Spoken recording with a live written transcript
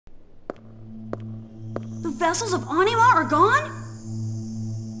The vessels of Anima are gone?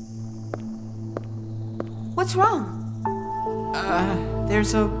 What's wrong?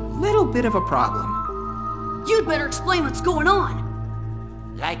 There's a little bit of a problem. You'd better explain what's going on.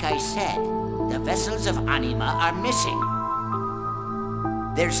 Like I said, the vessels of Anima are missing.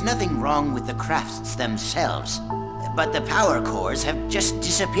 There's nothing wrong with the crafts themselves, but the power cores have just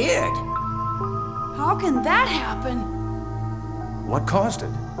disappeared. How can that happen? What caused it?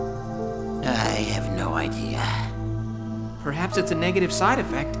 I have no idea. Perhaps it's a negative side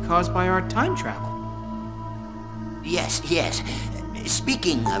effect caused by our time travel. Yes.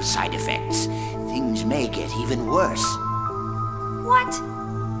 Speaking of side effects, things may get even worse. What?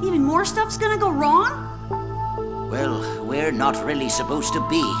 Even more stuff's gonna go wrong? Well, we're not really supposed to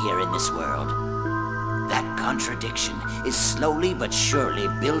be here in this world. That contradiction is slowly but surely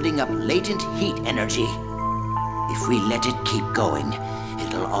building up latent heat energy. If we let it keep going,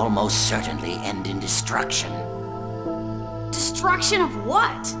 it'll almost certainly end in destruction. Destruction of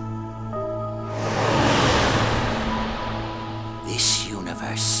what? This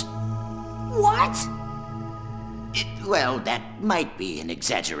universe. What? Well, that might be an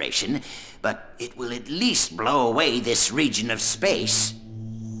exaggeration, but it will at least blow away this region of space.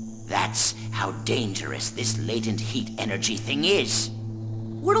 That's how dangerous this latent heat energy thing is.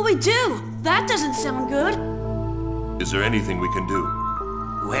 What'll we do? That doesn't sound good. Is there anything we can do?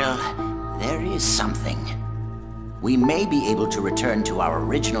 Well, there is something. We may be able to return to our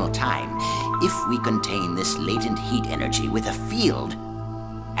original time if we contain this latent heat energy with a field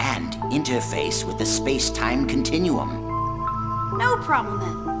and interface with the space-time continuum. No problem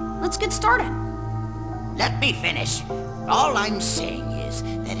then. Let's get started. Let me finish. All I'm saying is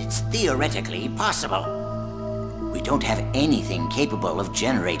that it's theoretically possible. We don't have anything capable of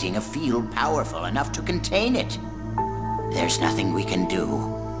generating a field powerful enough to contain it. There's nothing we can do.